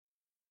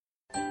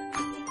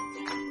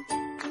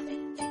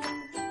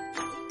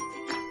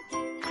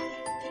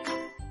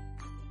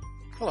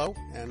Hello,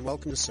 and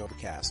welcome to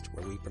Sobercast,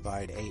 where we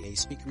provide AA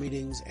speaker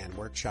meetings and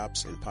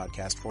workshops in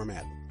podcast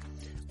format.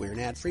 We're an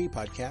ad-free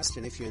podcast,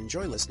 and if you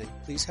enjoy listening,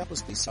 please help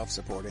us be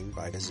self-supporting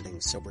by visiting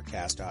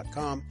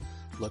Sobercast.com,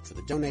 look for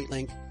the donate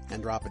link,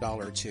 and drop $1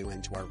 or $2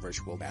 into our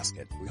virtual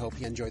basket. We hope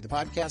you enjoy the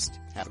podcast.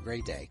 Have a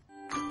great day.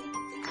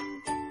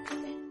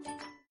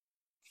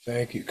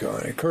 Thank you,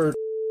 Connie. Kurt,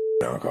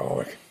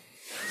 alcoholic.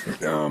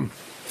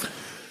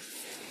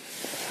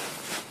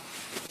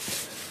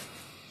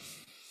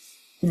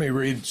 Let me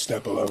read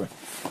step 11.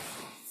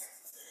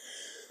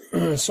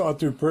 Sought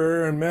through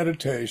prayer and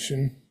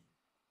meditation.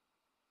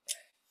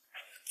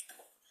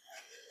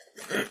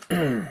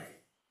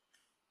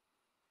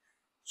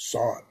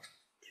 Sought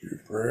through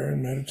prayer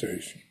and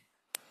meditation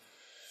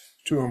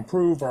to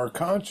improve our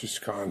conscious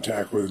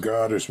contact with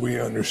God as we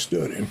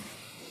understood Him,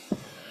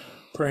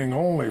 praying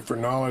only for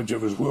knowledge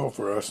of His will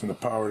for us and the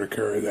power to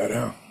carry that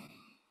out.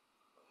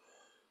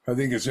 I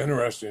think it's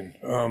interesting.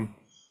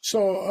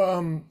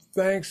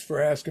 Thanks for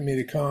asking me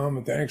to come,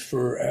 and thanks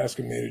for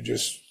asking me to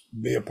just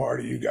be a part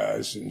of you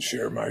guys and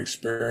share my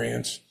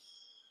experience.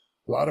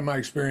 A lot of my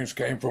experience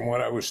came from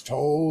what I was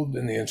told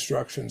and the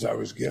instructions I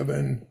was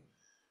given,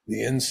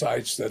 the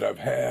insights that I've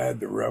had,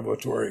 the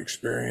revelatory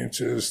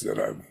experiences that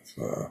I've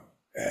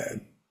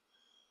had.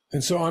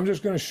 And so I'm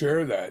just going to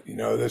share that. You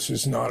know, this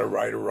is not a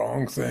right or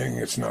wrong thing.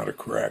 It's not a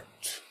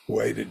correct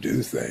way to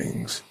do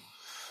things.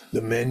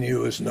 The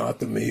menu is not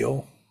the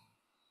meal.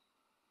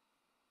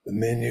 The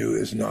menu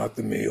is not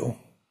the meal.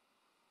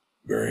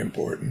 Very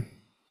important.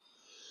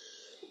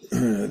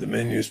 The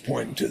menu is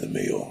pointing to the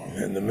meal.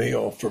 And the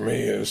meal for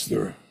me is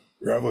the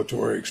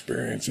revelatory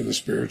experience of the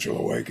spiritual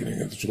awakening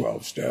of the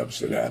 12 steps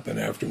that happen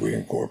after we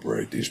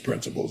incorporate these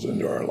principles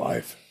into our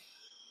life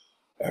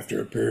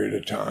after a period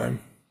of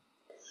time.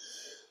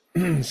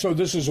 So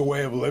this is a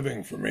way of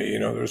living for me. You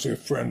know, there's a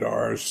friend of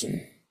ours,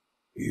 and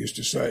he used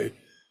to say,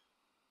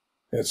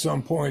 at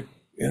some point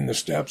in the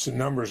steps, the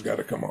numbers got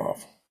to come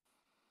off.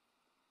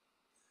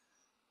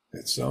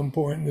 At some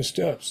point in the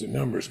steps, the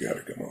numbers got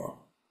to come off.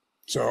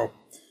 So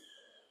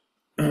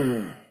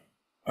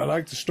I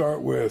like to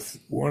start with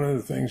one of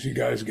the things you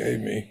guys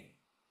gave me.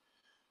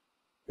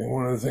 And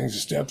one of the things the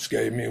steps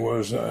gave me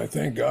was, I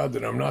thank God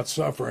that I'm not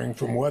suffering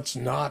from what's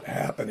not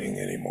happening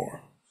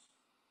anymore.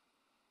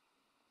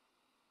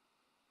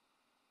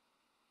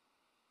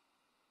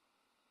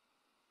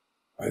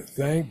 I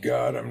thank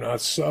God I'm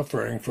not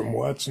suffering from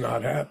what's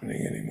not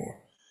happening anymore.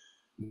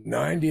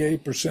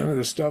 98% of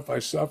the stuff I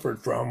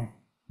suffered from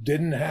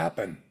didn't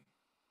happen.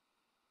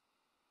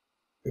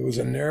 It was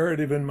a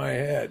narrative in my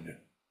head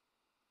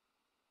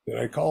that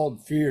I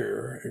called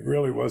fear. It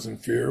really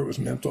wasn't fear. It was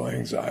mental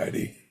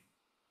anxiety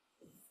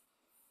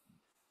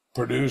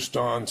produced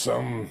on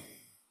some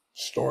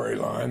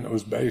storyline that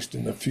was based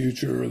in the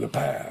future or the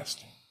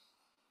past.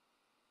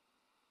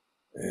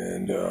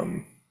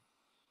 And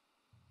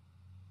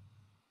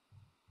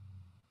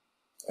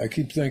I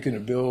keep thinking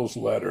of Bill's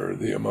letter,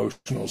 the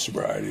emotional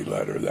sobriety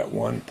letter, that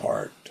one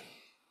part.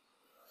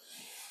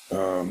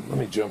 Let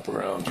me jump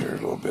around here a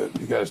little bit.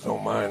 You guys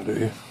don't mind, do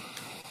you?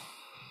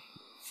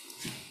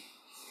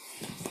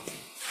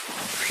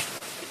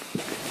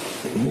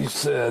 He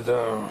said,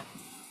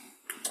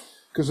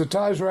 because it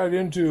ties right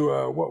into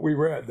what we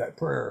read, that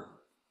prayer,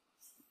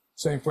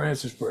 St.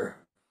 Francis prayer.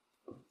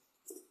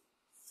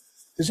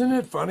 Isn't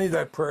it funny,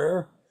 that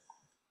prayer?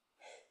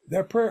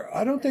 That prayer,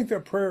 I don't think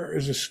that prayer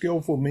is a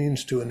skillful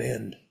means to an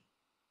end.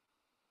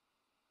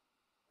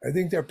 I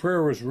think that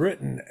prayer was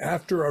written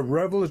after a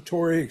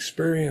revelatory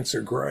experience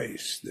of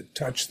grace that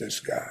touched this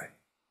guy.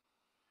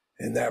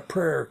 And that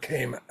prayer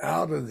came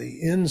out of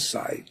the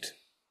insight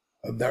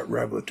of that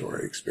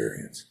revelatory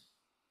experience.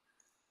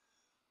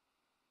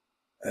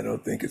 I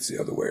don't think it's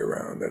the other way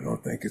around. I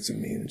don't think it's a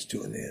means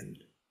to an end.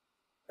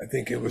 I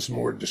think it was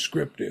more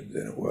descriptive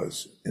than it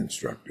was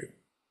instructive.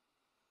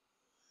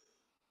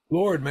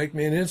 Lord, make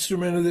me an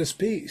instrument of this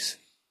peace.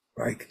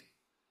 Like,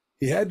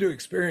 he had to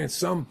experience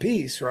some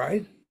peace,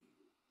 right?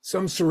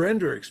 Some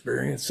surrender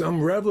experience,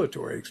 some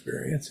revelatory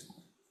experience.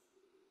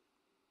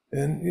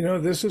 And, you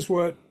know, this is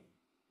what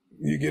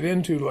you get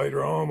into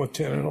later on with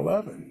 10 and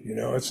 11. You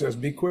know, it says,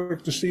 be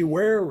quick to see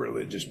where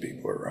religious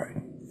people are right.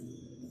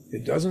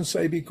 It doesn't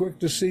say be quick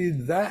to see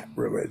that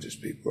religious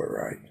people are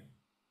right.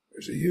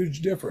 There's a huge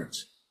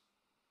difference.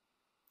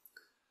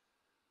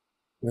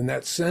 When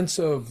that sense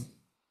of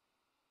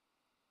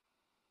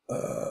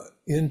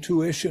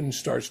intuition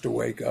starts to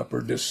wake up,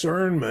 or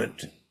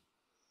discernment,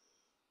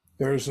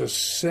 there's a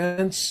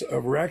sense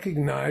of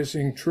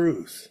recognizing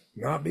truth,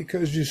 not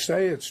because you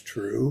say it's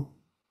true,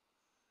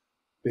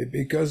 but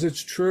because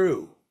it's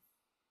true.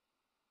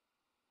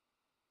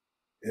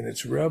 And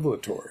it's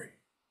revelatory.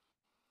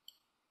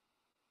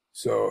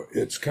 So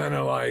it's kind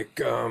of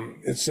like,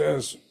 it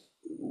says,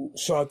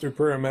 sought through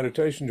prayer and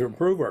meditation to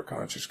improve our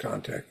conscious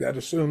contact. That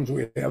assumes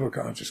we have a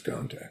conscious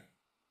contact.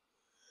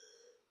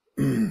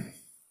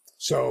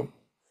 So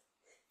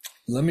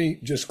let me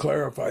just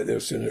clarify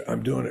this, and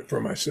I'm doing it for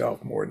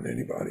myself more than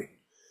anybody.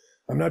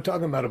 I'm not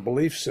talking about a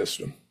belief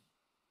system.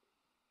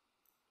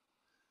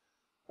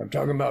 I'm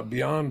talking about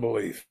beyond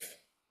belief.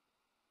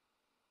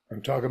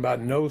 I'm talking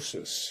about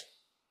gnosis.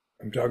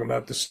 I'm talking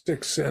about the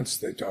sixth sense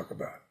they talk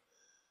about.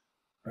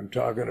 I'm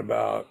talking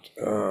about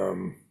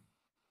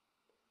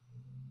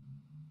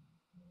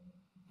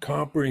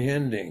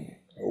comprehending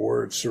a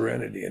word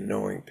serenity and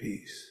knowing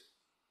peace.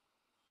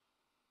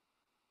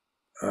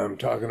 I'm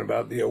talking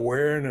about the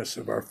awareness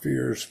of our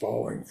fears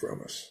falling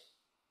from us.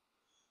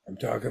 I'm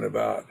talking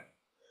about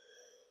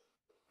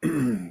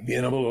being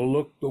able to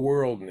look the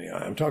world in the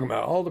eye. I'm talking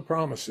about all the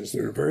promises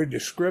that are very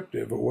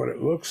descriptive of what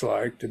it looks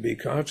like to be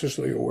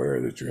consciously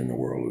aware that you're in the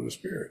world of the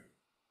spirit.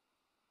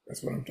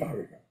 That's what I'm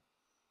talking about.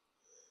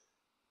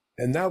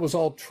 And that was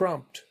all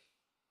trumped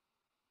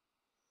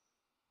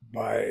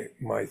by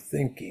my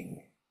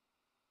thinking.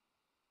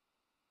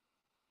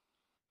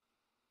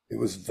 It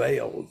was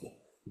veiled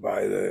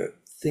by the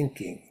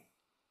thinking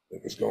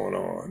that was going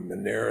on, the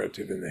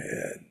narrative in the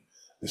head,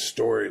 the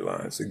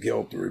storylines, the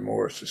guilt, the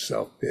remorse, the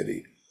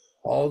self-pity,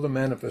 all the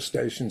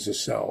manifestations of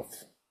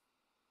self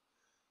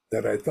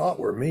that I thought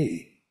were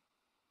me.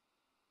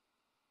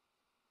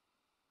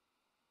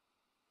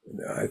 And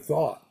I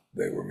thought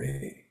they were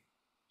me.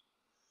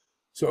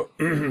 So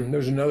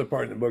there's another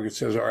part in the book that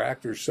says our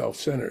actor is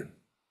self-centered.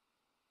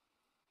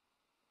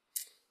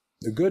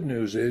 The good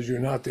news is you're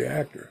not the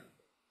actor.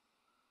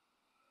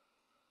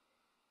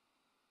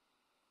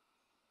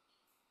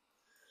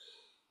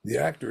 The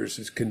actor is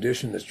this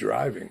condition that's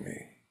driving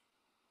me.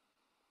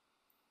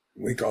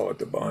 We call it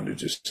the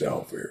bondage of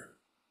self here.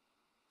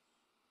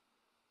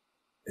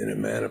 And it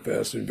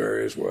manifests in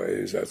various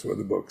ways. That's what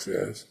the book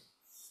says.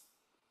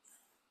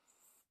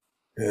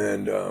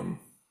 And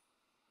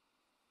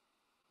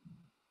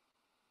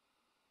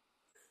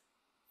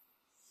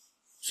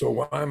so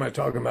why am I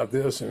talking about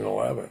this in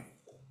 11?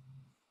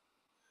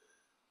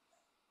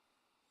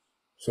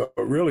 So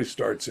it really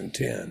starts in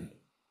 10.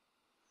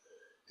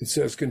 It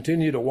says,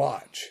 continue to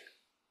watch.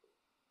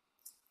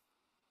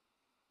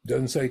 It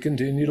doesn't say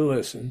continue to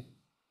listen.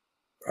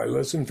 I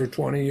listened for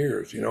 20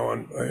 years. You know,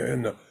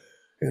 in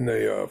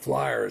the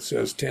flyer, it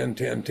says 10,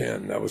 10,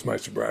 10. That was my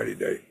sobriety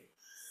date.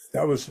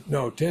 10,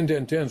 10,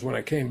 10 is when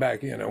I came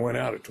back in. I went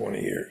out at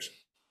 20 years.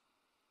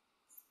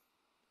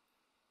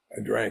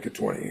 I drank at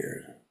 20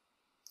 years.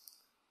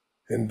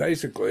 And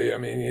basically, I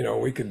mean, you know,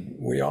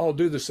 we all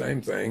do the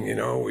same thing, you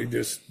know, we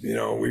just, you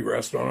know, we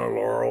rest on our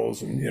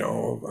laurels and, you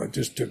know, it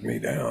just took me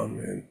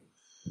down.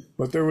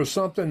 But there was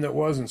something that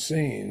wasn't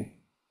seen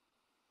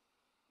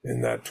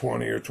in that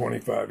 20 or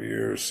 25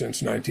 years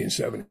since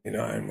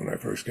 1979 when I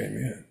first came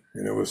in.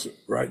 And it was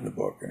right in the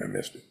book and I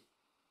missed it.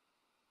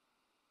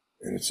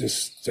 And it's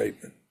this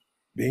statement,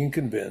 being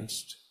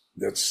convinced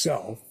that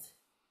self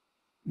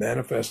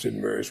manifested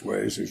in various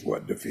ways is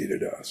what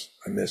defeated us.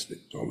 I missed it,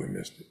 totally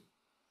missed it.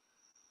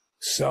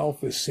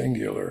 Self is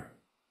singular,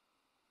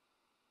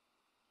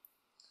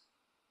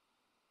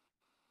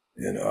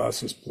 and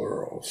us is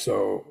plural.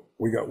 So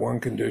we got one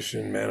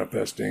condition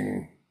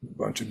manifesting a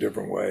bunch of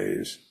different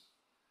ways,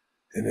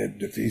 and it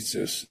defeats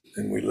us,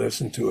 and we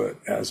listen to it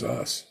as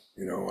us.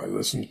 You know, I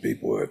listened to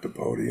people at the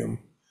podium,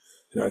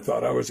 and I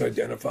thought I was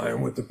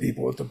identifying with the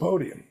people at the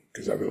podium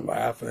because I was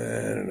laughing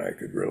and I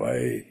could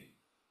relate.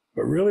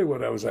 But really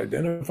what I was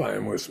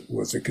identifying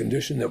was a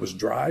condition that was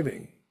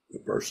driving the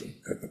person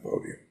at the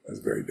podium. That's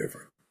very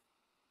different.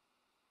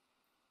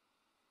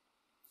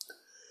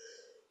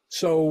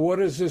 So what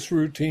is this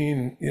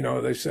routine? You know,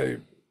 they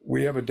say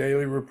we have a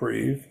daily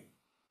reprieve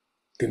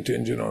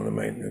contingent on the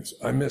maintenance.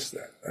 I missed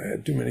that. I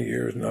had too many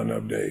years, not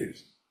enough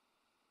days.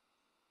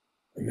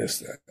 I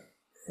missed that.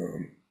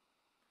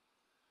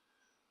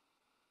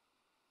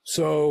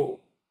 So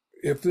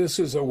if this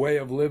is a way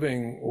of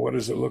living, what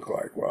does it look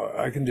like? Well,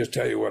 I can just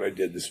tell you what I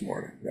did this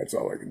morning. That's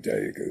all I can tell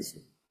you because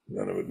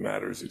none of it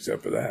matters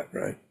except for that,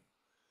 right?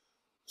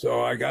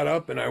 So I got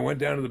up and I went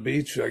down to the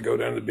beach. I go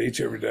down to the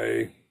beach every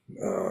day.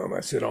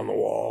 I sit on the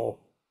wall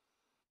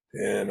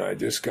and I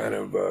just kind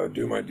of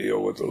do my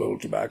deal with a little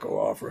tobacco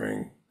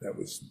offering. That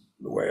was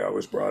the way I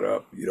was brought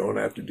up. You don't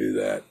have to do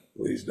that.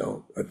 Please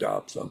don't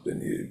adopt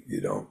something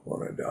you don't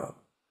want to adopt.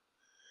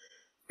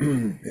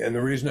 And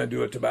the reason I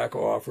do a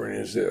tobacco offering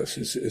is this.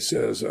 It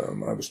says,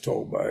 I was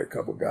told by a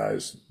couple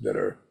guys that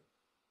are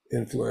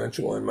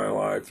influential in my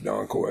life,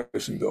 Don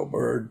Coyce and Bill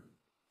Bird,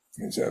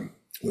 he said,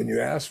 when you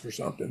ask for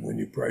something, when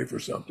you pray for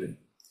something,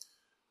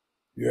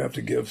 you have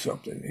to give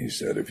something. He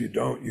said, if you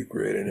don't, you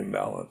create an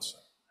imbalance.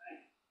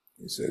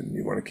 He said,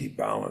 you want to keep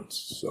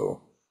balance.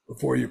 So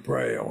before you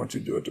pray, I want you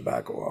to do a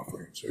tobacco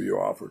offering. So you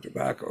offer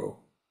tobacco,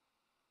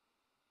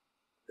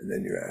 and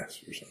then you ask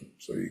for something.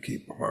 So you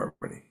keep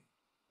harmony.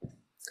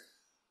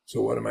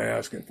 So what am I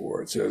asking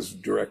for? It says,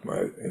 direct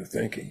my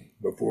thinking.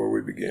 Before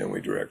we begin, we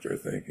direct our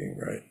thinking,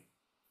 right?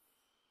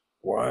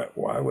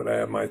 Why would I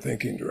have my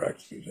thinking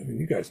directed? I mean,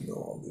 you guys know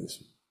all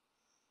this.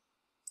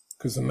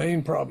 Because the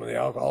main problem of the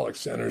alcoholic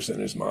centers in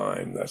his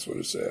mind. That's what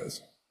it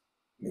says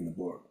in the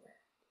book.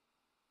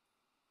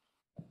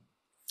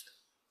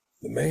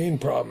 The main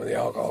problem of the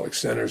alcoholic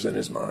centers in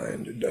his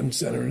mind. It doesn't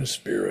center in his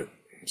spirit.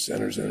 It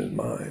centers in his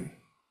mind.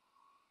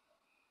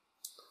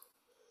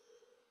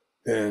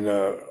 And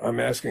I'm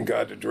asking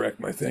God to direct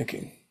my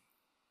thinking.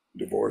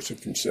 divorce it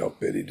from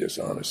self-pity,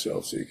 dishonest,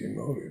 self-seeking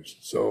motives.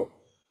 So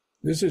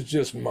this is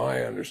just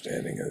my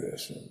understanding of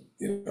this.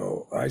 And,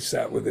 I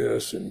sat with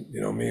this, and,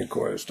 me and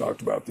Koyas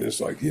talked about this,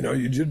 like, you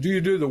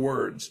do the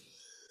words.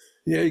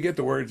 Yeah, you get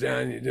the words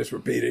down, you just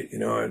repeat it,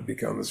 and it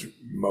becomes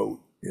moat,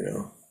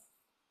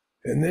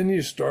 And then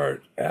you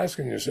start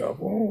asking yourself,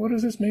 well, what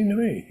does this mean to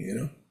me,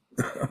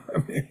 I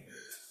mean,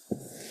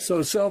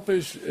 so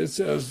selfish, it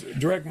says,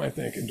 direct my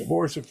thinking,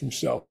 divorce it from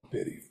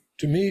self-pity.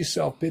 To me,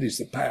 self-pity is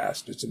the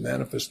past. It's a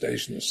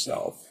manifestation of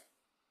self.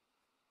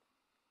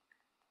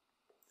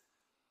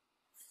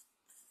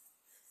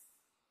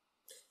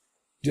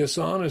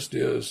 Dishonest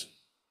is,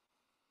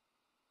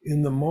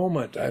 in the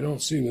moment, I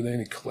don't see with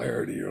any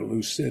clarity or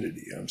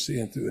lucidity. I'm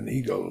seeing through an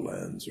ego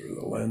lens or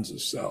the lens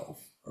of self.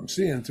 I'm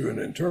seeing through an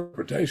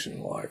interpretation of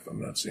life.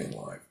 I'm not seeing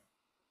life.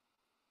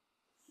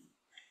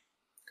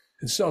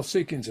 And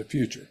self-seeking is a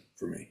future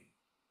for me.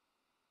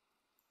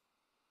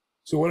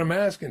 So what I'm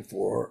asking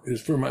for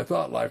is for my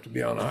thought life to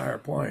be on a higher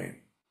plane.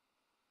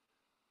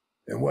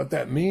 And what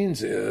that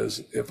means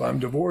is, if I'm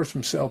divorced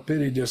from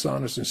self-pity,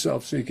 dishonest, and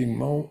self-seeking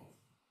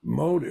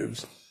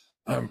motives,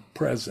 I'm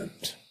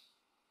present.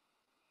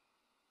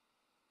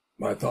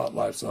 My thought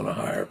life's on a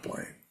higher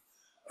plane.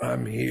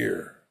 I'm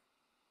here.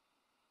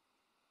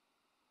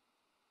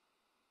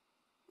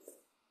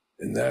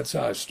 And that's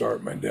how I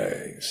start my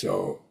day.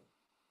 So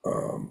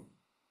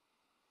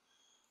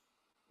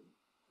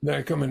then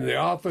I come into the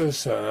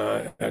office.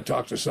 I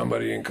talked to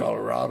somebody in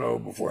Colorado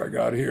before I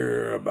got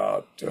here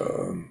about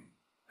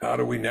how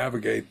do we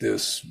navigate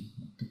this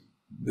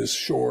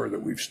shore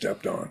that we've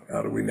stepped on?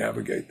 How do we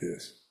navigate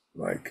this?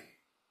 Like,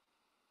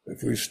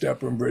 if we step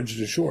from bridge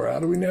to shore, how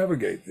do we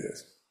navigate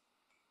this?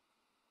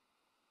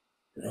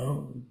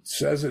 It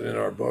says it in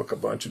our book a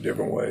bunch of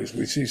different ways.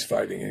 We cease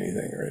fighting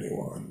anything or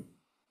anyone.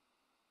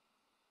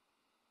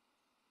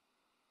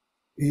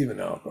 Even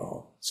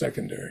alcohol,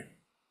 secondary,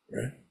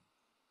 right?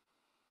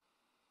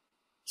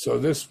 So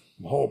this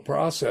whole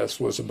process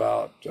was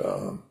about,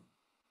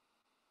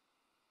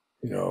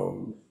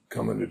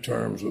 coming to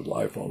terms with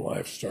life on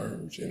life's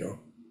terms,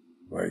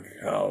 like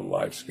how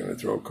life's going to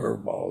throw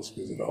curveballs,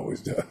 because it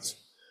always does,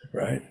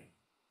 right?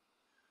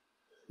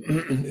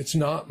 It's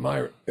not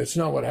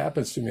what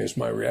happens to me, it's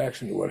my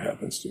reaction to what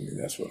happens to me.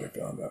 That's what I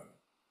found out.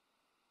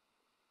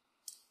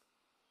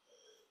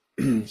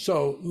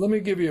 So let me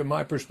give you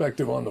my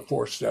perspective on the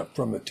 4th step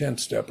from the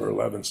 10th step or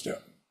 11th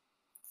step.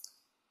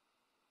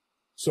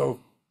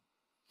 So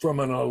from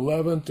an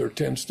 11th or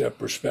 10th step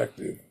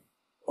perspective,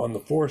 on the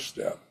 4th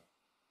step,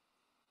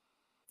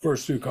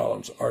 first 2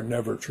 columns are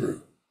never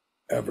true,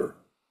 ever.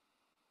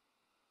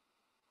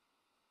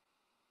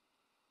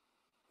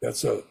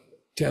 That's a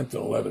 10th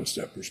and 11th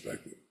step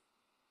perspective.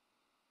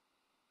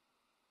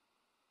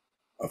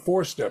 A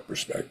 4th step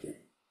perspective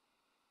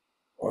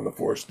on the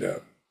 4th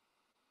step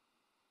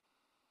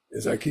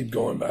is I keep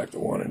going back to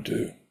 1 and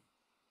 2.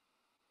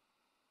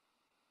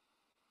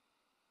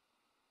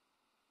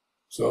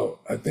 So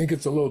I think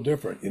it's a little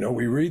different.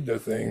 We read the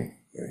thing,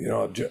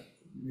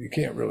 you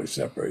can't really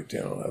separate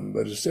 10 and 11,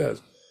 but it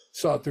says,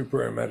 sought through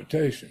prayer and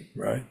meditation,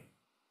 right?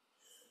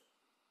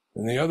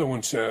 And the other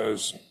one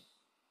says,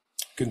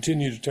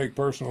 continue to take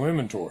personal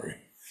inventory.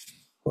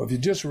 Well, if you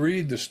just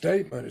read the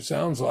statement, it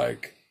sounds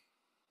like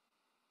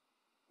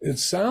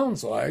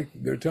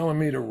they're telling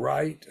me to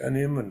write an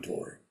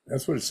inventory.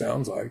 That's what it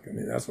sounds like. I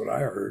mean, that's what I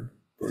heard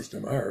first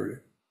time I heard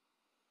it.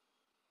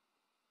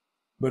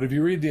 But if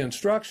you read the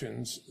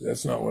instructions,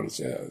 that's not what it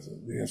says.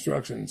 The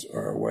instructions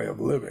are a way of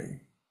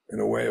living and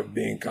a way of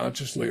being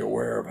consciously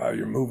aware of how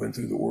you're moving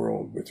through the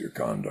world with your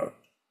conduct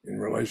in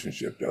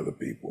relationship to other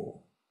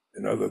people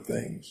and other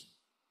things.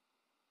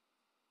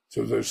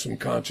 So there's some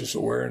conscious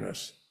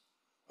awareness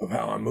of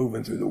how I'm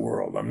moving through the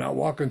world. I'm not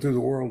walking through the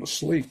world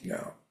asleep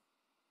now.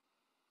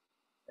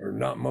 Or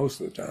not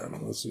most of the time.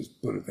 Let's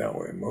just put it that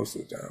way. Most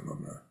of the time,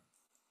 I'm not.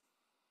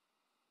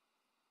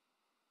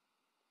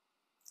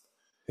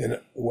 And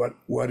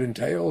what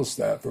entails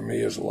that for me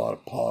is a lot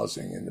of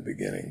pausing in the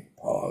beginning.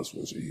 Pause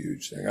was a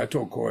huge thing. I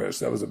told Koyas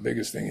that was the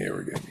biggest thing he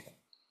ever gave me.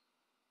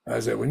 I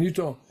said,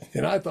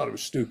 and I thought it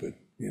was stupid,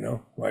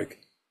 like,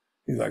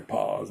 he's like,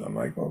 pause. I'm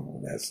like,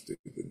 oh, that's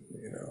stupid,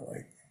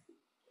 like,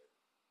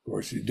 of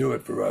course, you do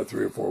it for about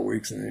 3 or 4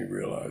 weeks and then you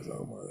realize,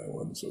 oh, well, that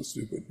wasn't so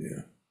stupid,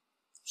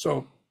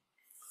 So,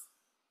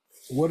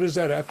 what does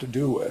that have to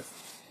do with?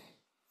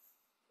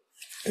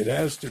 It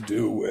has to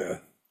do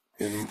with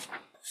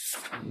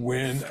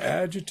when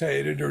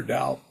agitated or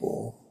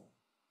doubtful,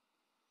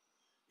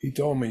 he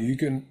told me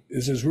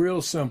this is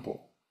real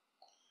simple.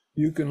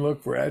 You can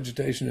look for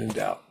agitation and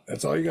doubt.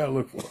 That's all you got to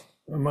look for.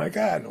 I'm like,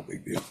 no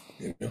big deal,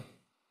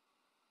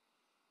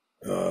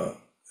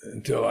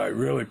 until I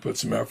really put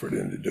some effort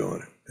into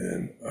doing it.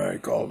 And I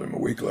called him a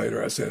week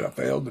later. I said, I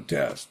failed the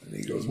test. And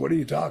he goes, what are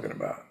you talking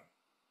about?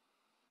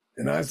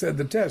 And I said,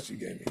 the test you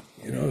gave me,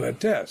 that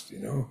test,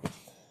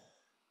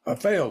 I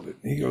failed it.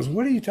 And he goes,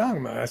 what are you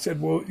talking about? I said,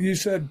 well, you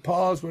said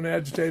pause when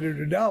agitated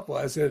or doubtful.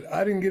 I said,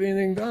 I didn't get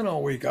anything done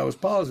all week. I was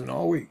pausing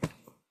all week.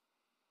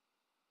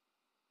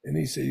 And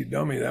he said, you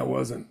dummy, that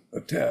wasn't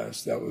a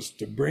test. That was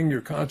to bring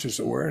your conscious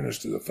awareness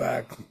to the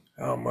fact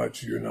how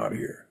much you're not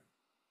here.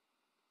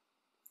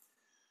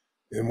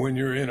 And when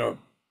you're in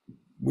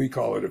we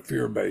call it a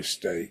fear-based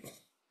state,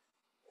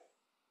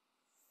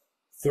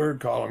 third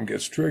column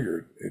gets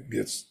triggered.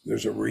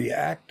 There's a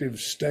reactive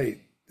state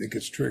that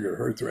gets triggered,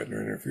 hurt, threatened,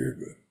 or interfered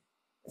with.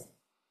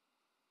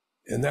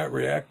 And that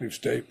reactive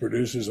state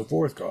produces a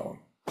fourth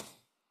column.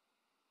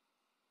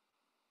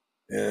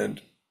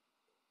 And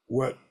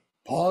what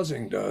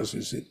pausing does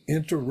is it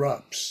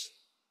interrupts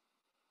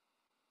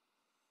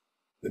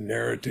the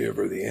narrative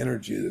or the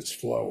energy that's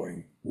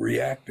flowing,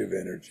 reactive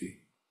energy.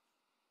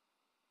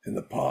 And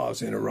the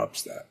pause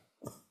interrupts that.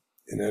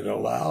 And it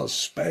allows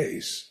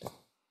space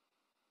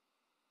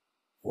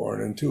for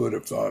an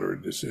intuitive thought or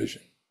a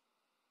decision.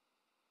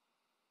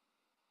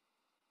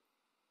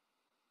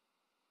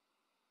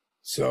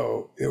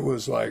 So it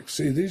was like,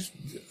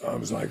 I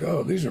was like,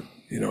 oh, these are,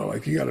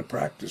 like you got to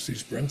practice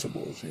these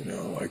principles,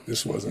 like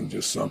this wasn't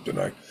just something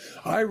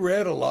I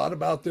read a lot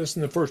about this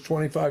in the first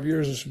 25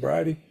 years of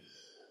sobriety,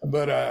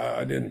 but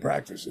I didn't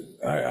practice it.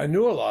 I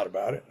knew a lot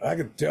about it. I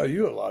could tell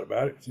you a lot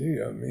about it. Gee,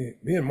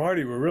 me and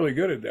Marty were really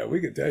good at that. We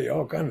could tell you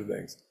all kinds of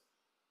things.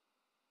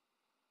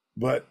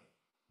 But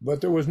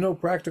there was no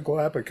practical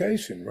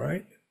application,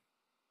 right?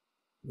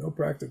 No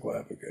practical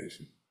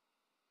application.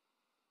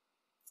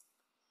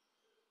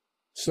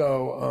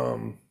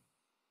 So,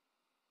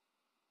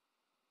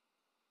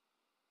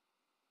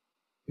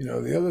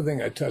 the other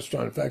thing I touched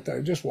on, in fact,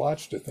 I just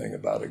watched a thing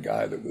about a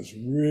guy that was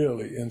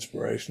really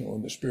inspirational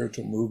in the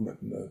spiritual movement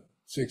in the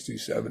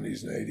 60s,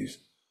 70s, and 80s,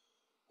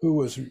 who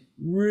was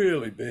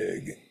really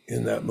big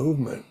in that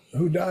movement,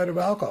 who died of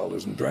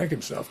alcoholism, drank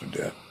himself to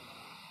death.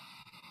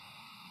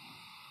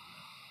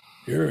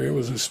 Here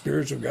was a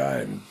spiritual guy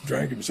and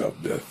drank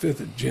himself to death, fifth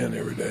of gin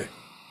every day.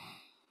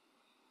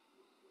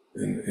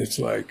 And it's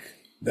like,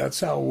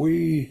 that's how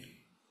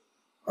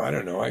I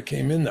don't know, I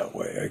came in that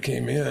way. I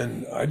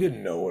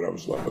didn't know what I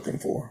was looking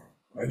for.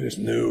 I just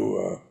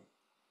knew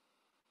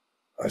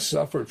I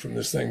suffered from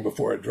this thing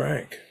before I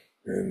drank.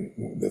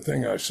 And the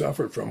thing I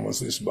suffered from was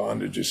this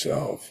bondage of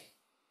self.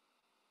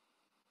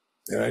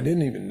 And I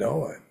didn't even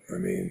know it.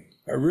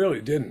 I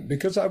really didn't,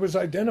 because I was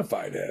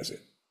identified as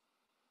it.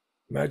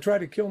 And I tried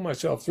to kill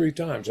myself 3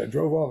 times. I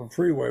drove off a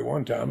freeway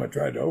one time. I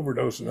tried to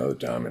overdose another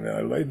time, and then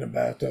I laid in a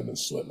bathtub and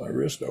slit my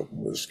wrist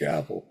open with a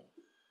scalpel.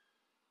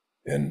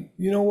 And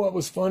you know what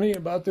was funny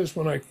about this?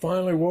 When I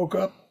finally woke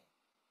up,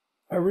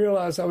 I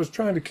realized I was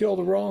trying to kill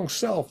the wrong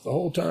self the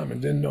whole time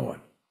and didn't know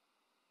it.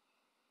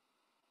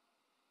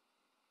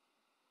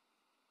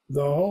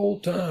 The whole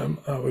time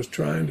I was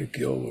trying to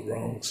kill the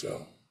wrong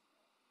self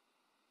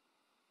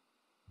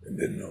and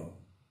didn't know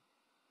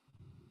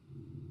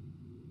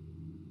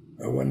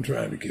it. I wasn't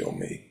trying to kill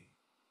me.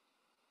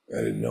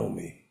 I didn't know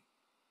me.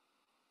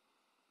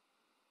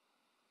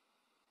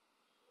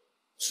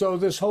 So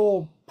this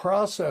whole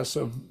process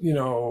of,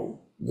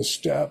 the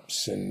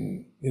steps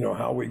and,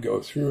 how we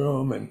go through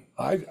them. And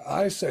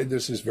I say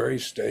this is very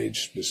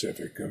stage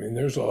specific.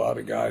 There's a lot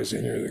of guys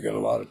in here that got a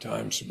lot of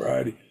time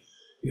sobriety.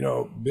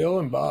 Bill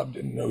and Bob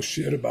didn't know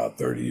shit about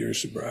 30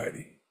 years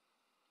sobriety.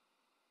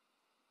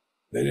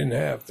 They didn't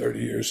have 30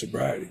 years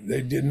sobriety.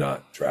 They did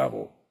not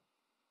travel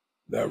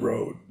that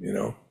road,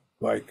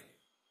 like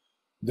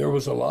there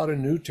was a lot of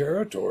new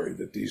territory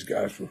that these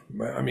guys were.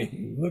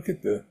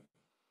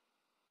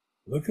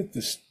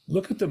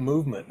 Look at the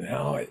movement and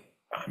how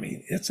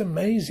it's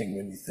amazing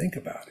when you think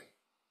about it.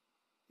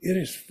 It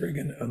is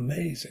friggin'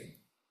 amazing.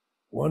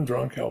 One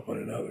drunk helping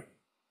another.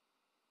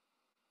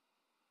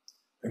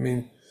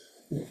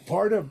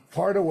 Part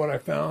of what I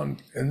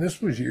found, and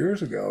this was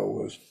years ago,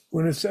 was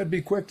when it said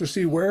be quick to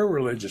see where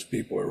religious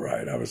people are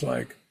right. I was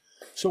like,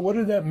 so what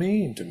did that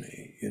mean to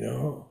me?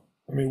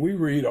 We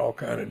read all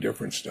kind of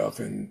different stuff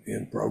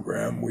in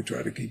program. We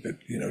try to keep it,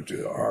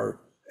 to our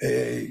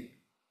AA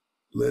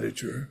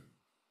literature.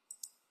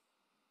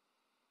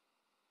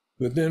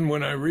 But then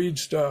when I read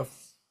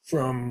stuff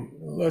from,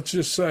 let's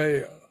just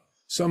say,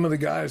 some of the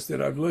guys that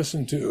I've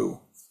listened to,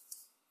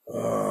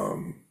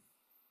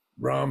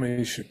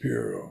 Rami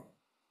Shapiro,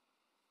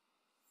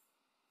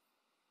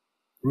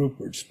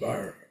 Rupert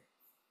Spira,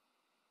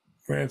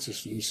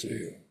 Francis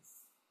Lucille,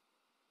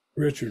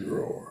 Richard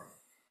Rohr,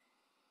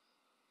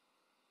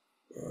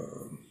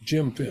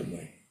 Jim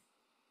Finley.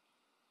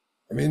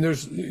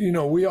 There's,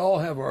 we all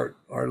have our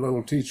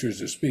little teachers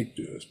that speak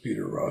to us,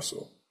 Peter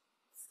Russell.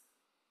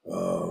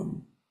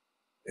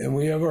 And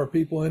we have our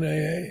people in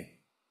AA.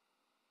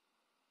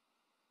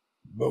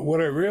 But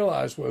what I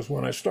realized was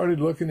when I started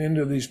looking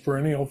into these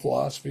perennial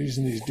philosophies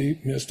and these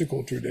deep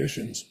mystical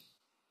traditions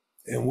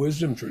and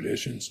wisdom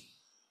traditions,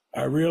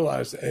 I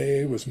realized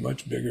AA was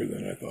much bigger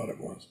than I thought it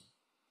was.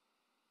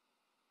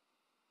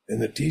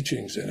 And the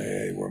teachings in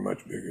AA were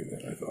much bigger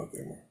than I thought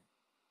they were.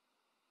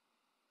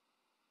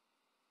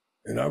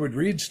 And I would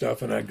read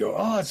stuff and I'd go,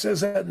 oh, it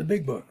says that in the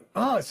big book.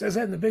 Oh, it says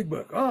that in the big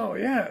book. Oh,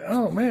 yeah.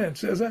 Oh, man, it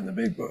says that in the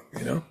big book,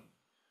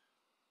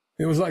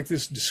 It was like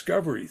this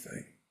discovery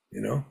thing,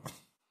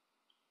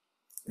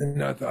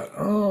 And I thought,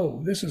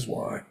 oh, this is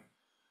why.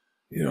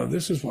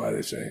 This is why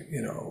they say,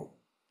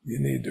 you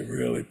need to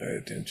really pay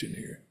attention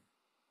here.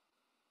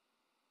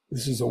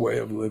 This is a way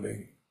of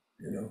living,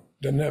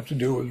 Doesn't have to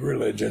do with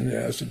religion. It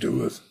has to do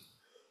with,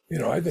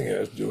 I think it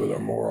has to do with our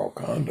moral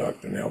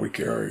conduct and how we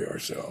carry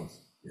ourselves,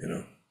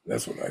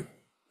 That's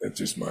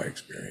just my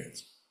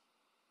experience.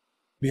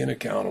 Being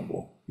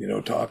accountable,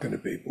 talking to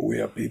people. We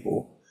have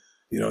people,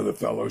 the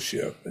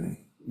fellowship. And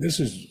this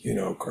is,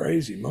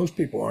 crazy. Most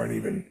people aren't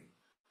even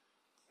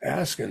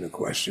asking the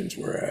questions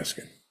we're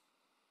asking.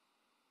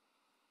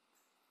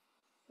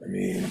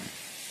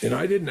 And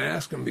I didn't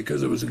ask them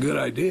because it was a good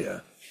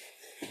idea.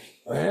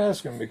 I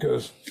asked them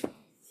because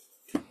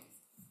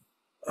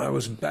I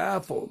was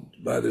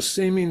baffled by the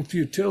seeming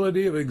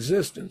futility of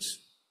existence.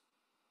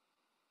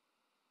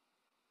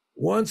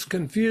 Once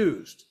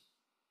confused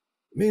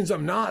means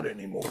I'm not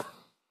anymore.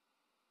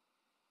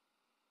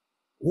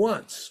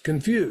 Once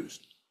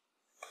confused.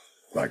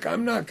 Like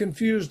I'm not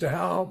confused to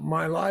how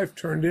my life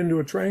turned into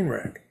a train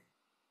wreck.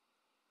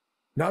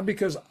 Not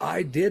because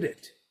I did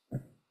it.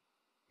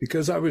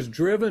 Because I was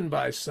driven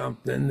by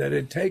something that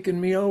had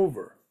taken me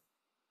over.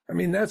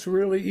 That's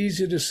really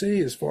easy to see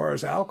as far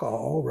as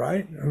alcohol,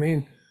 right?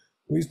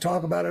 We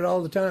talk about it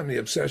all the time, the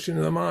obsession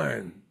of the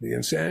mind, the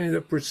insanity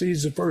that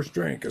precedes the first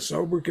drink, a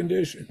sober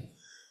condition.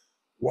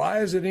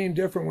 Why is it any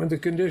different with the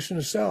condition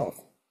of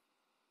self?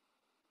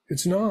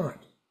 It's not.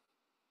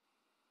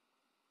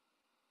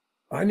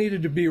 I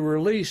needed to be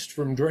released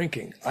from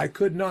drinking. I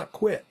could not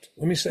quit.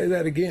 Let me say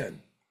that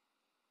again.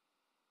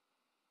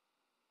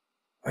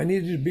 I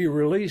needed to be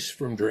released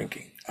from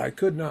drinking. I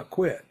could not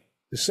quit.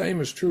 The same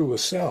is true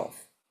with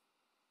self.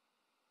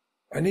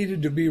 I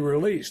needed to be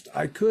released.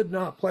 I could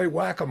not play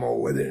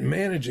whack-a-mole with it and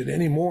manage it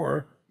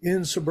anymore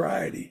in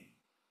sobriety.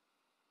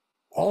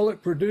 All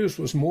it produced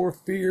was more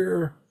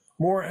fear,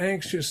 more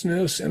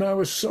anxiousness, and I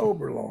was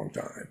sober a long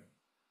time.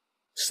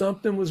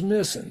 Something was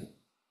missing.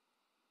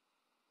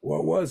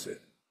 What was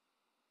it?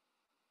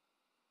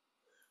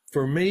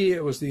 For me,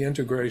 it was the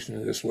integration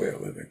of this way of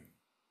living.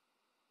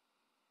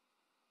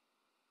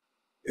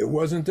 It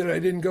wasn't that I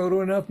didn't go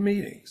to enough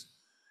meetings.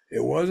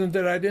 It wasn't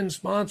that I didn't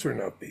sponsor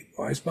enough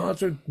people. I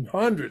sponsored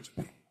hundreds of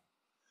people.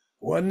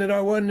 It wasn't that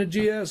I wasn't a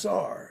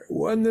GSR. It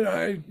wasn't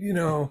that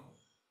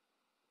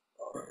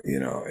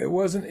it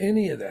wasn't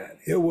any of that.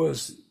 It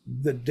was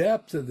the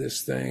depth of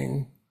this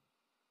thing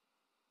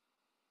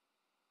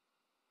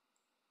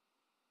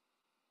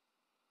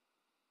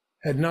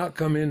had not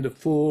come into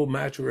full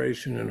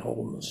maturation and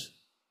wholeness.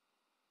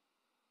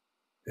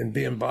 And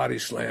being body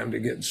slammed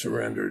and getting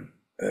surrendered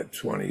at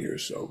 20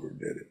 years sober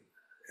did it.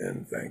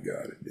 And thank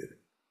God it did it.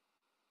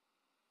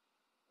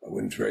 I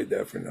wouldn't trade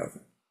that for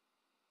nothing.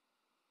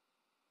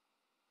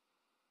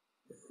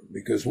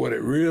 Because what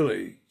it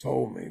really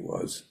told me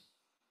was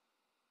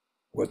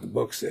what the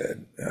book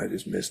said, and I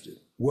just missed it.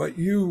 What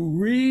you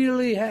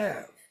really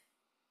have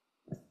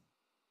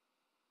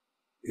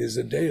is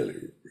a daily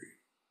reprieve,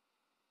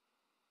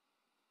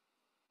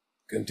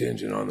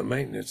 contingent on the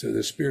maintenance of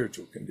the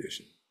spiritual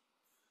condition.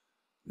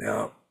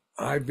 Now,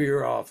 I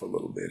veer off a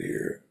little bit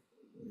here.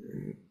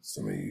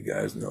 Some of you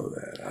guys know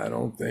that. I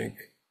don't think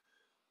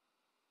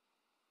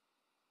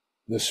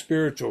the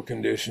spiritual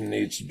condition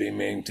needs to be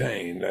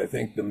maintained. I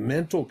think the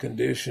mental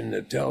condition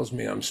that tells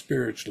me I'm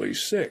spiritually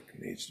sick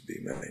needs to be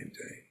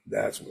maintained.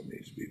 That's what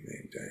needs to be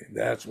maintained.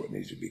 That's what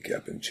needs to be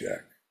kept in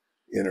check.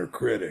 Inner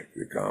critic,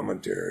 the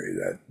commentary,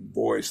 that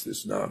voice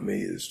that's not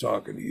me that's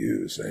talking to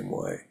you the same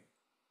way.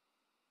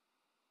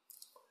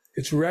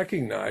 It's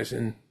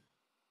recognizing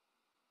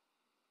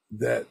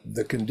that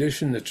the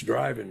condition that's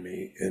driving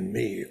me and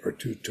me are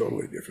two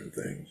totally different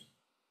things,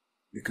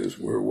 because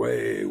we're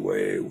way,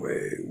 way,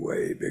 way,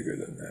 way bigger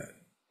than that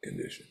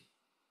condition.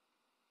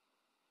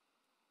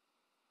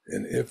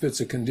 And if it's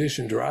a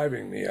condition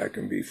driving me, I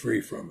can be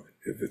free from it.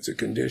 If it's a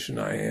condition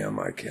I am,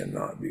 I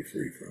cannot be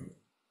free from it.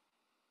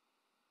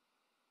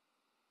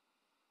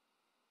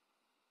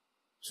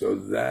 So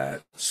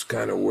that's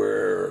kind of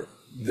where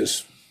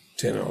this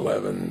 10,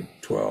 11,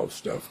 12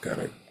 stuff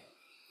kind of,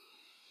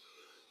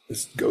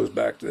 this goes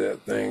back to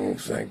that thing,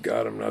 thank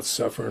God I'm not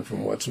suffering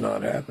from what's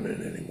not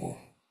happening anymore.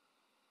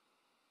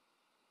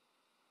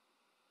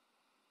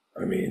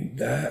 I mean,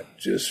 that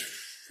just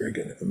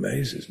friggin'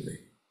 amazes me.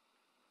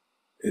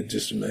 It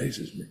just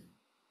amazes me.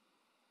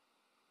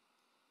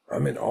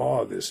 I'm in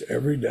awe of this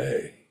every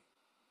day.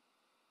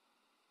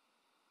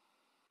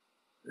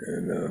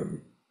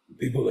 And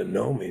people that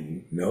know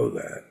me know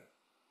that.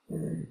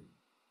 And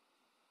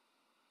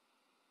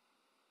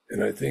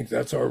I think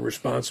that's our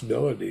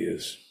responsibility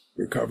as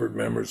recovered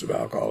members of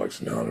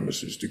Alcoholics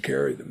Anonymous, is to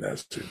carry the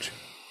message.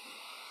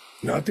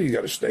 Not that you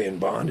got to stay in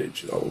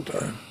bondage the whole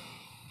time,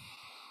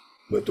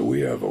 but that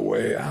we have a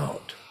way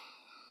out.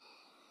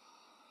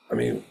 I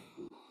mean,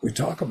 we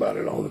talk about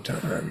it all the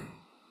time.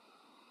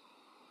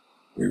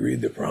 We read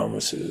the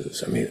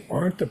promises. I mean,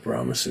 aren't the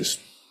promises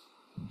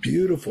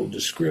beautiful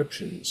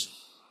descriptions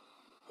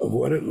of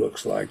what it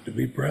looks like to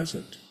be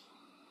present?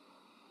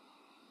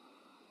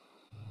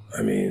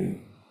 I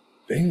mean,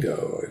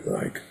 bingo,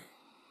 like.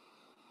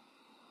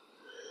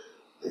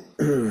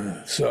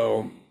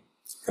 So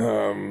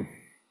Let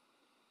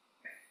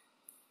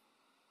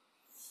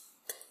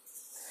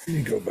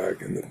me go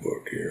back in the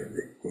book here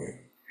real quick.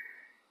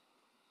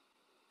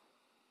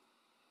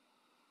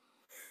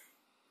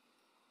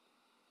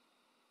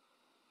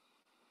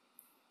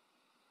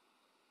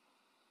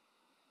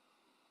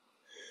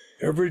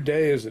 Every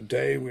day is a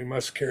day we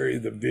must carry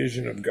the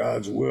vision of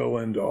God's will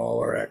into all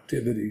our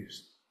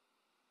activities.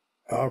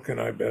 How can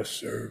I best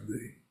serve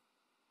thee?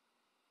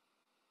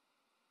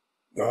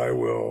 Thy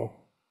will,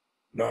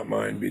 not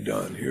mine, be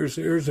done. Here's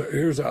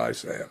how I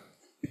say it.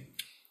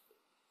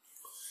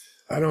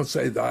 I don't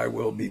say thy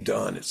will be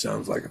done. It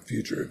sounds like a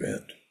future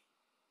event.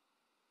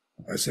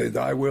 I say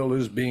thy will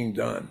is being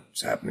done.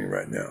 It's happening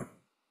right now.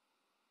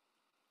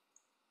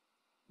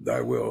 Thy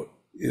will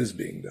is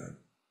being done.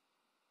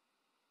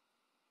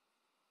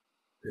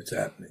 It's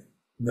happening.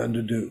 None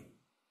to do.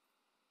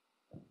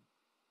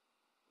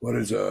 What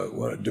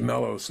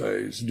DeMello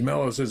says?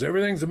 DeMello says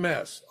everything's a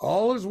mess.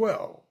 All is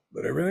well,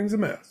 but everything's a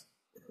mess.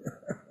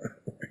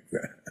 Like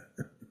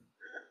that.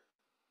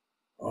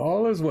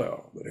 All is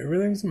well, but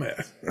everything's a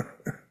mess.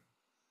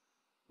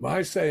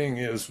 My saying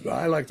is,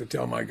 I like to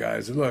tell my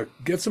guys, look,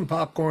 get some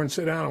popcorn,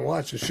 sit down and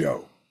watch a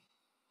show.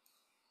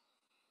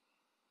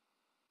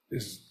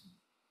 Just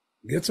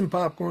get some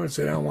popcorn,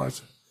 sit down and watch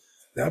it.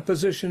 That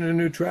position of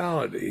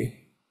neutrality,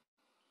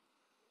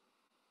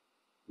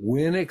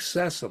 when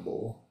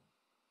accessible,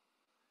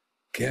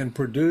 can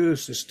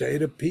produce a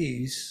state of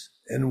peace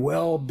and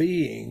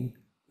well-being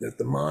that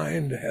the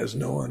mind has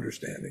no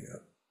understanding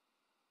of.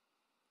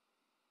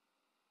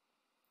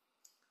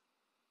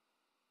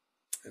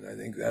 And I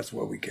think that's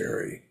what we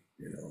carry,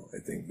 I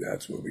think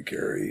that's what we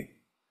carry.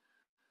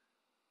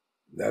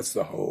 That's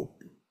the hope.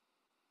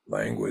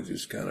 Language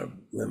is kind of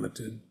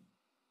limited.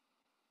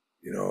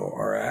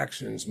 Our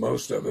actions,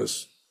 most of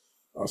us,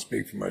 I'll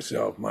speak for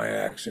myself, my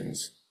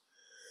actions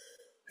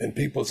and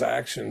people's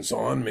actions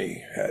on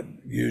me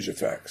had huge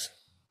effects.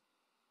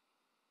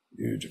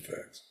 Huge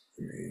effects.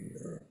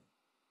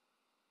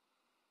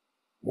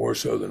 More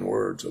so than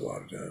words a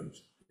lot of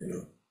times,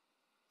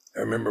 I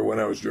remember when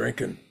I was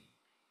drinking,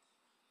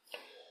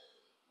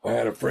 I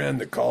had a friend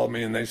that called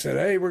me and they said,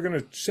 hey, we're going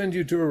to send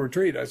you to a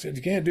retreat. I said,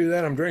 you can't do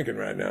that. I'm drinking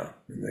right now.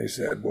 And they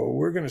said, well,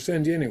 we're going to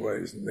send you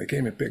anyways. And they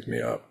came and picked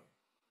me up.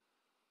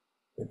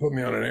 They put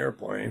me on an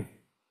airplane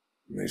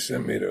and they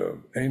sent me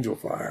to Angel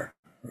Fire.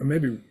 Or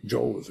maybe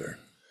Joel was there.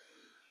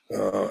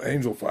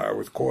 Angel Fire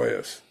with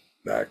Koyas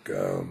back, I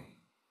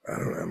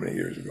don't know how many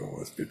years ago it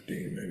was,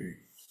 15 maybe.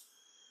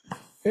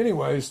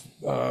 Anyways,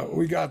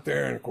 we got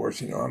there and of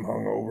course, I'm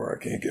hungover. I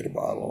can't get a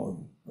bottle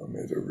and I'm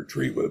at a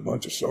retreat with a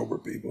bunch of sober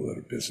people that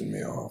are pissing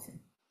me off.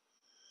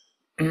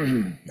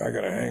 And I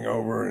got a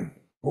hangover and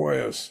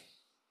Koyas,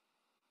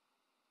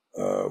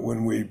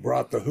 when we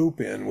brought the hoop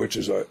in, which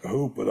is a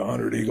hoop with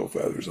 100 eagle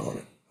feathers on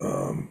it,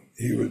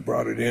 he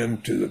brought it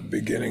in to the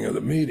beginning of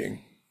the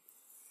meeting.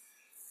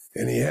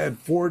 And he had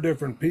 4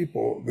 different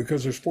people,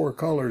 because there's 4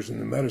 colors in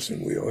the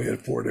medicine wheel. He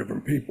had 4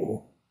 different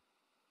people,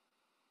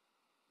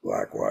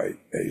 black, white,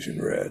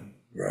 Asian, red,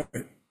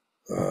 right?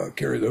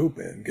 Carry the hoop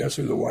in. Guess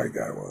who the white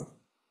guy was?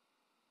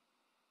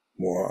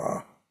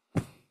 Moi.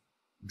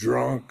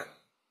 Drunk,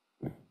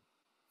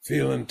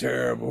 feeling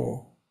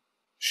terrible,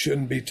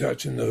 shouldn't be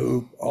touching the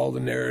hoop, all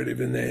the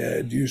narrative in the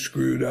head, you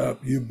screwed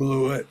up, you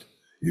blew it,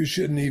 you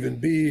shouldn't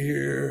even be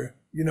here.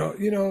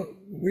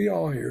 We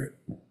all hear it.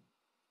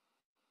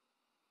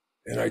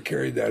 And I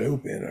carried that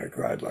hoop in and I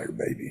cried like a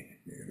baby,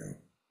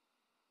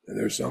 And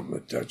there's something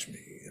that touched me,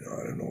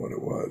 I don't know what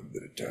it was,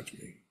 but it touched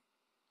me.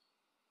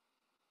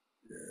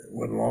 It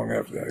wasn't long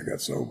after that I got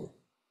sober.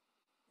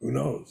 Who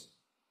knows?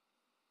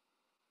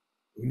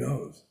 Who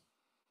knows?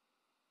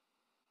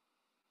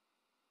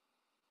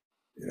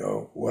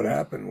 What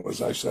happened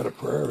was I said a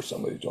prayer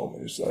somebody told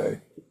me to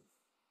say.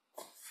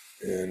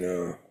 And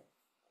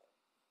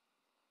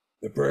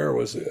the prayer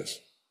was this.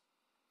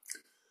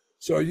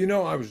 So,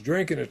 I was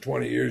drinking at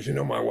 20 years.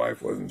 My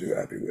wife wasn't too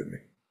happy with me.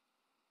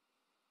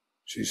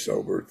 She's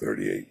sober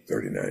 38,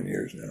 39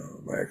 years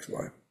now, my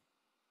ex-wife.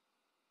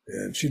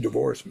 And she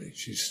divorced me.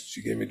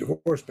 She gave me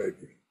divorce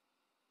papers.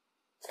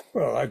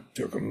 Well, I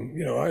took them,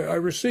 I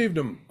received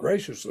them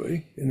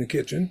graciously in the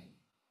kitchen,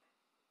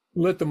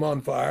 lit them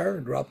on fire,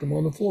 and dropped them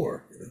on the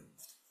floor.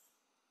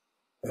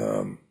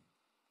 And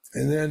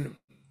then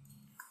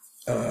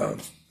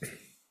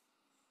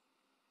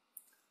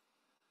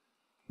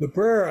the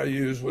prayer I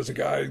used was a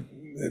guy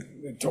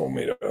that told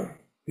me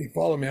he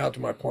followed me out to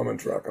my plumbing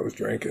truck. I was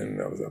drinking,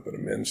 I was up at a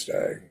men's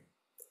stag.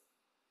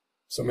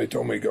 Somebody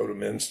told me to go to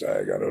men's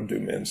stag. I don't do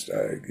men's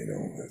stag,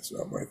 that's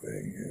not my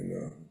thing.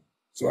 And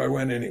so I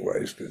went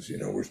anyways, because,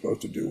 we're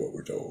supposed to do what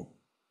we're told.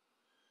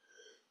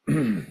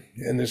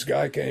 And this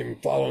guy came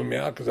following me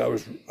out because I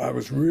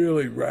was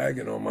really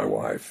ragging on my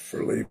wife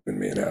for leaving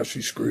me and how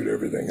she screwed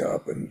everything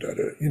up and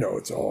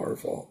it's all her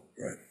fault,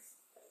 right?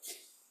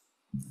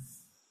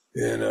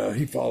 And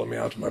he followed me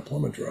out to my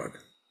plumbing truck.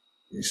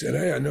 He said,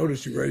 hey, I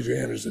noticed you raised your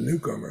hand as a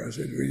newcomer. I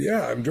said, well,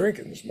 yeah, I'm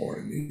drinking this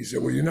morning. He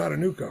said, well, you're not a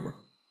newcomer.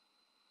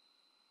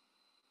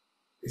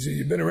 He said,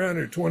 you've been around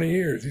here 20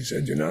 years. He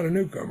said, you're not a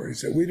newcomer. He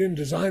said, we didn't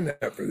design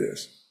that for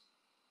this.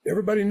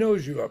 Everybody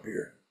knows you up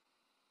here.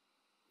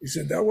 He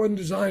said, that wasn't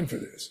designed for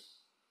this.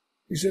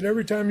 He said,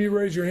 every time you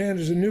raise your hand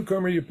as a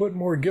newcomer, you put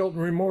more guilt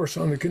and remorse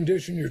on the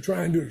condition you're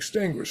trying to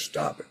extinguish.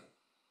 Stop it.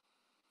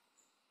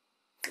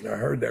 And I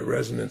heard that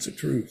resonance of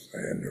truth I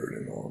hadn't heard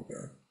in a long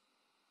time.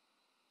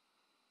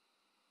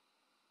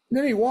 And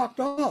then he walked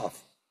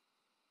off,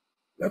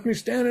 left me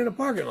standing in a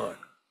parking lot.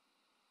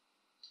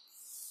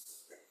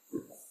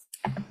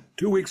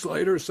 2 weeks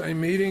later, same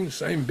meeting,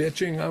 same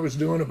bitching I was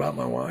doing about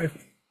my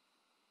wife.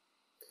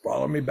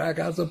 Followed me back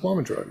out to the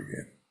plumbing truck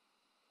again.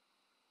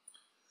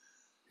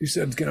 He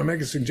said, can I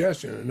make a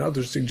suggestion?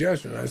 Another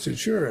suggestion. I said,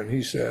 sure. And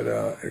he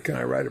said, can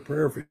I write a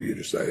prayer for you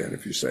to say? And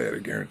if you say it, I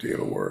guarantee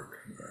it'll work.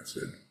 And I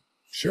said,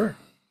 sure.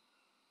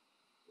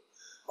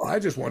 Well, I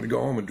just wanted to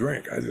go home and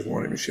drink. I just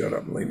wanted him to shut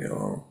up and leave me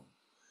alone.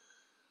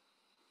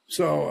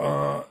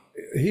 So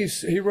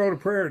he wrote a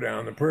prayer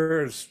down. The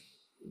prayer is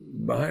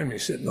behind me,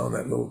 sitting on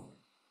that little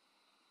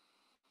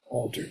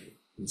altar.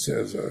 It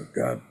says,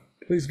 God,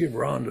 please give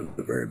Rhonda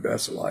the very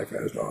best that life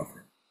has to offer.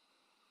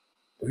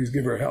 Please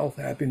give her health,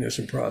 happiness,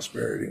 and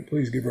prosperity. And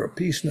please give her a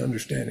peace and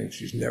understanding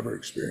she's never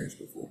experienced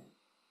before.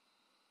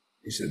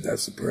 He said,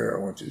 that's the prayer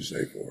I want you to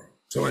say for her.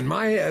 So in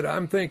my head,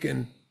 I'm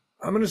thinking,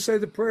 I'm going to say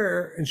the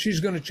prayer and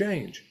she's going to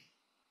change.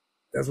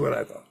 That's what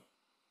I thought.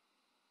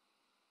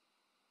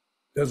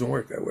 Doesn't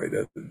work that way,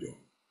 does it, Joe?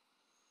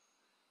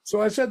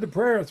 So I said the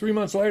prayer. 3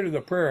 months later,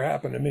 the prayer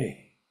happened to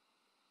me.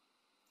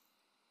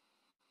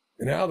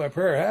 And how that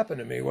prayer happened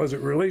to me was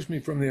it released me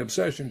from the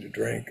obsession to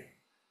drink.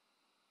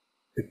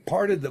 It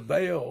parted the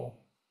veil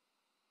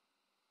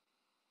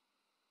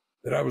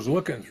that I was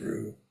looking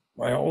through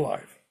my whole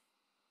life.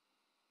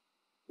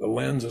 The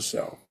lens of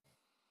self.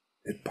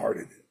 It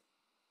parted it.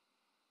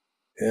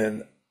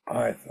 And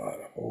I thought,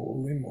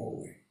 holy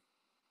moly.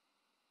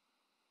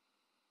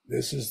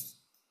 This is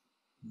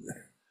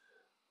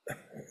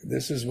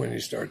when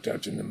you start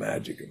touching the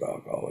magic of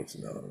Alcoholics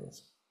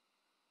Anonymous.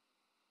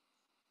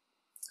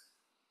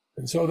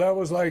 And so that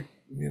was like,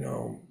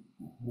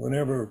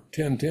 whenever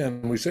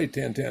 10:10, we say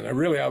 10:10,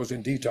 I was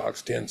in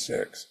detox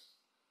 10:6,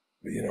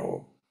 but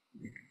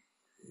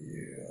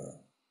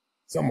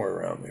somewhere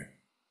around there.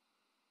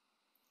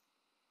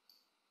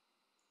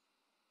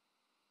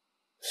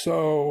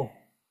 So,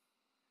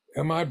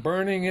 am I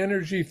burning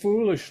energy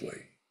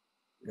foolishly?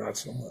 Not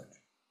so much.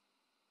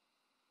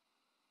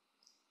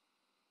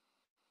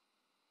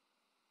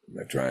 Am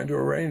I trying to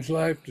arrange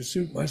life to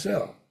suit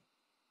myself?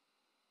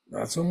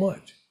 Not so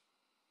much.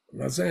 I'm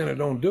not saying I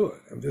don't do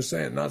it. I'm just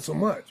saying not so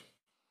much.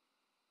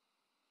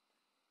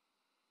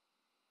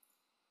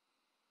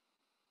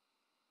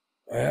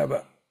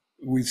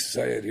 We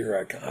say it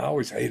here, I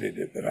always hated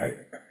it, but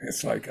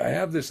it's like I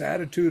have this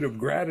attitude of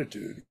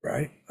gratitude,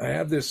 right? I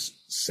have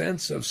this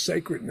sense of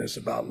sacredness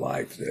about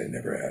life that I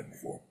never had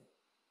before.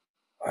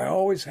 I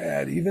always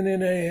had, even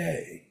in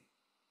AA,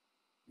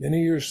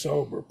 many years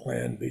sober,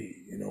 plan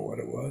B. You know what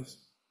it was?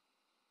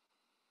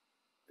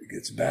 If it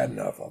gets bad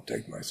enough, I'll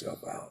take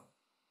myself out.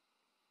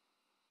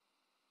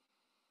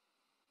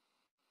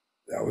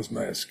 That was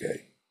my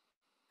escape.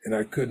 And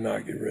I could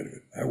not get rid of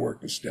it. I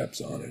worked the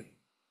steps on it.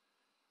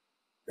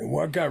 And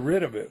what got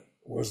rid of it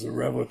was the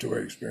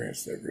revelatory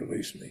experience that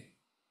released me.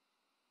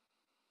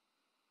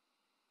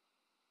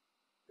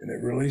 And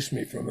it released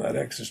me from that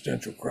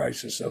existential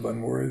crisis of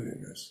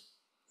unworthiness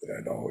that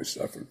I'd always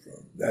suffered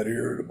from, that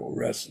irritable,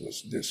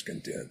 restless,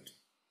 discontent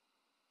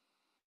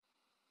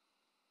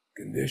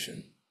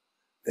condition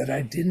that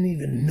I didn't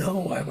even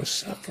know I was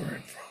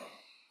suffering from.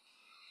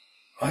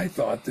 I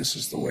thought this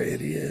is the way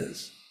it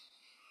is.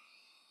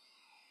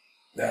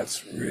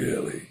 That's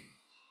really,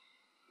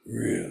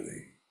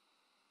 really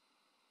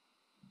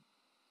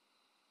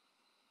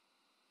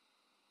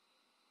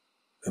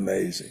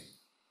amazing.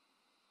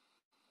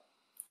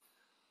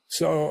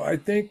 So I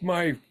think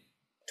my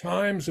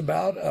time's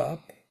about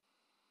up.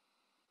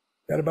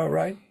 That about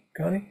right,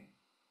 Connie?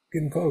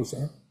 Getting close,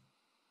 huh?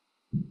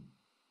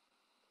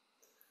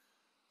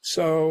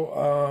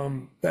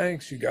 So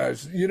thanks, you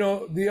guys.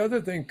 The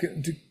other thing,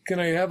 can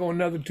I have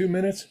another 2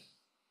 minutes?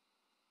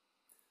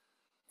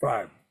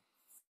 5.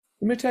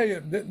 Let me tell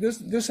you,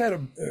 this had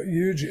a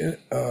huge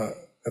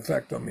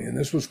effect on me, and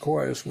this was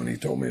Coyus when he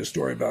told me a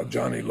story about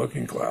Johnny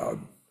Looking Cloud.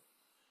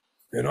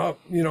 And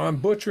I'm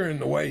butchering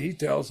the way he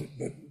tells it,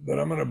 but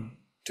I'm going to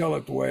tell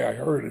it the way I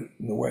heard it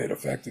and the way it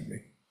affected me.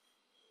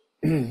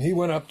 He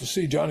went up to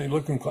see Johnny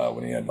Looking Cloud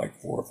when he had like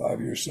 4 or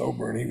 5 years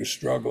sober, and he was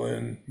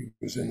struggling. He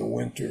was in the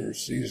winter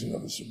season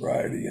of his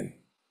sobriety, and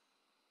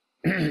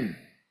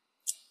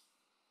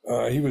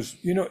he was,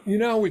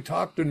 how we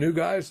talk to new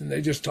guys and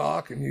they just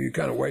talk and you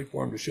kind of wait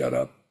for them to shut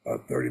up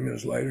about 30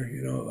 minutes later,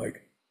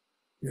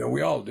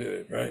 we all did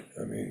it, right?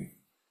 I mean,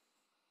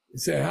 you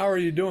say, how are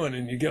you doing?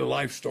 And you get a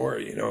life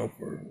story,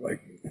 for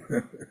like,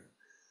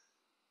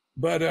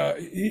 but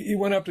he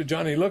went up to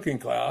Johnny Looking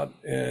Cloud,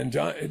 and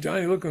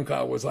Johnny Looking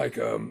Cloud was like,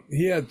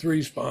 he had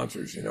 3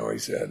 sponsors, he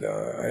said,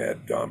 I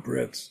had Don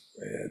Pritz,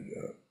 I had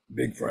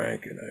Big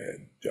Frank, and I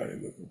had Johnny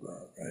Looking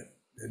Cloud, right?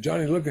 And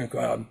Johnny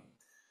Looking-Cloud,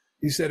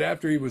 he said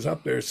after he was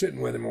up there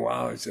sitting with him a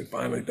while, he said,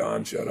 finally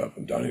Don shut up,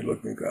 and Johnny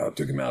Looking-Cloud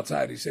took him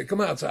outside. He said,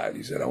 come outside.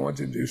 He said, I want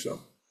you to do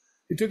something.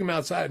 He took him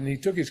outside, and he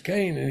took his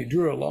cane, and he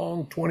drew a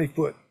long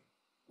 20-foot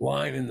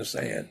line in the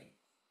sand.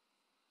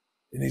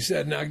 And he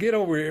said, now get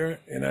over here.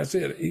 And I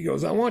said, he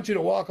goes, I want you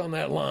to walk on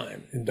that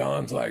line. And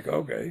Don's like,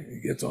 okay.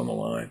 He gets on the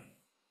line.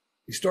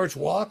 He starts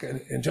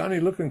walking, and Johnny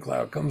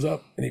Looking-Cloud comes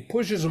up, and he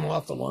pushes him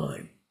off the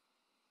line.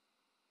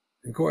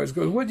 And Corliss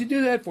goes, what'd you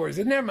do that for? He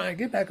said, never mind,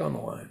 get back on the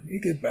line. He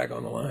gets back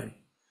on the line,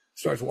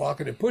 starts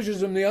walking, and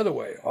pushes him the other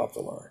way off the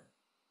line.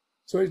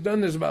 So he's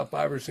done this about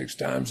 5 or 6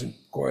 times, and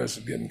Corliss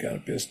is getting kind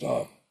of pissed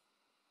off.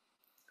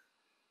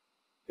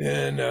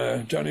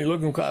 And Johnny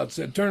Looking-Cloud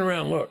said, turn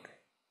around, look.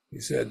 He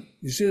said,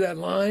 you see that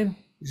line?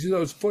 You see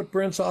those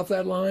footprints off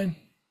that line?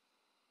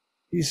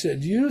 He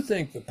said, you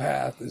think the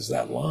path is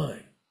that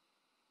line.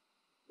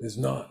 It's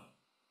not.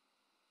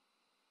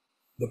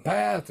 The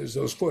path is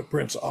those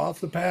footprints off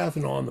the path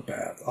and on the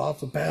path, off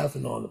the path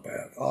and on the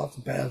path, off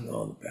the path and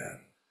on the path.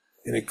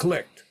 And it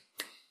clicked.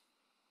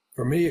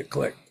 For me, it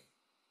clicked.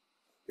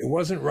 It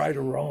wasn't right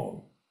or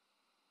wrong.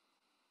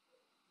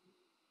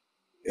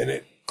 And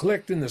it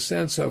clicked in the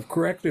sense of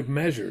corrective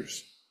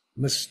measures,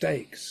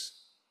 mistakes.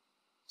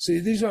 See,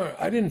 these aren't,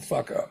 I didn't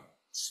fuck up.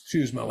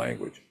 Excuse my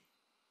language.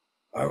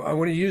 I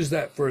want to use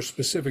that for a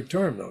specific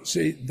term, though.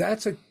 See,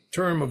 that's a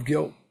term of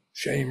guilt,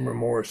 shame,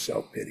 remorse,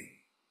 self-pity.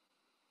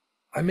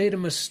 I made a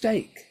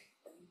mistake.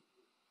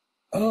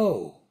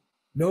 Oh,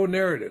 no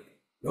narrative,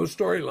 no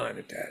storyline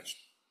attached.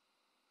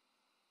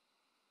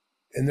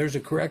 And there's a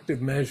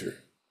corrective measure.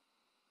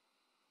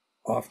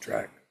 Off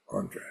track,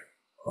 on track,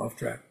 off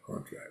track,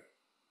 on track.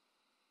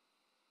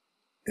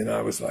 And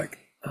I was like,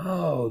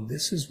 oh,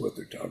 this is what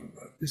they're talking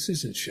about. This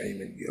isn't shame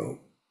and guilt.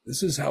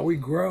 This is how we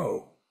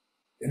grow.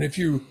 And if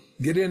you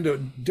get into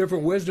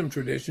different wisdom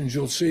traditions,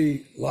 you'll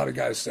see a lot of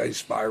guys say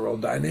spiral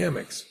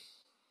dynamics.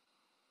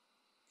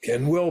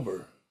 Ken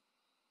Wilber.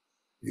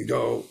 You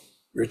go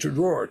Richard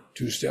Rohr,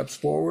 2 steps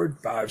forward,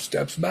 5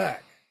 steps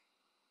back.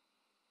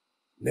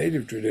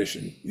 Native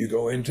tradition, you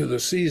go into the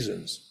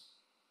seasons.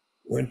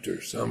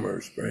 Winter, summer,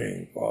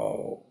 spring,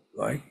 fall,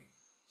 right?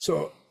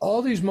 So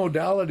all these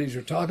modalities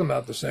are talking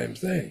about the same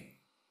thing.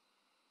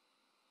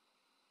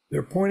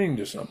 They're pointing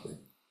to something.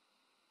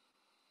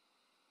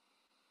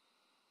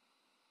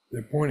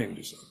 They're pointing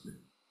to something.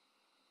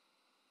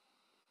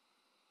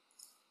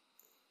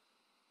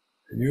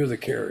 And you're the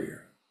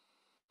carrier.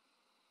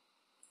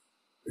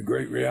 The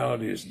great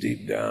reality is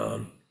deep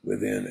down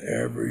within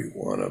every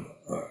one of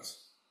us.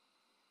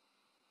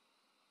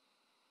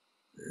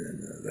 And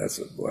that's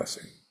a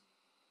blessing.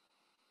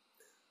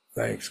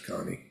 Thanks,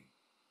 Connie.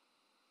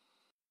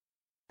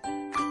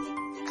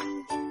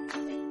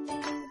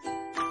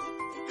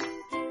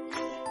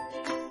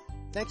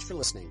 Thanks for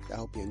listening. I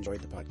hope you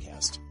enjoyed the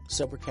podcast.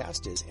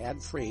 Sobercast is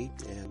ad-free,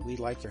 and we'd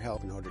like your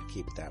help in order to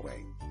keep it that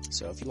way.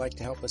 So if you'd like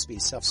to help us be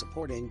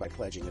self-supporting by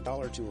pledging $1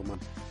 or $2 a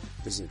month,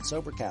 visit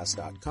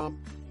Sobercast.com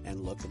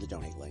and look for the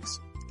donate links.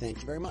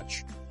 Thank you very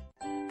much.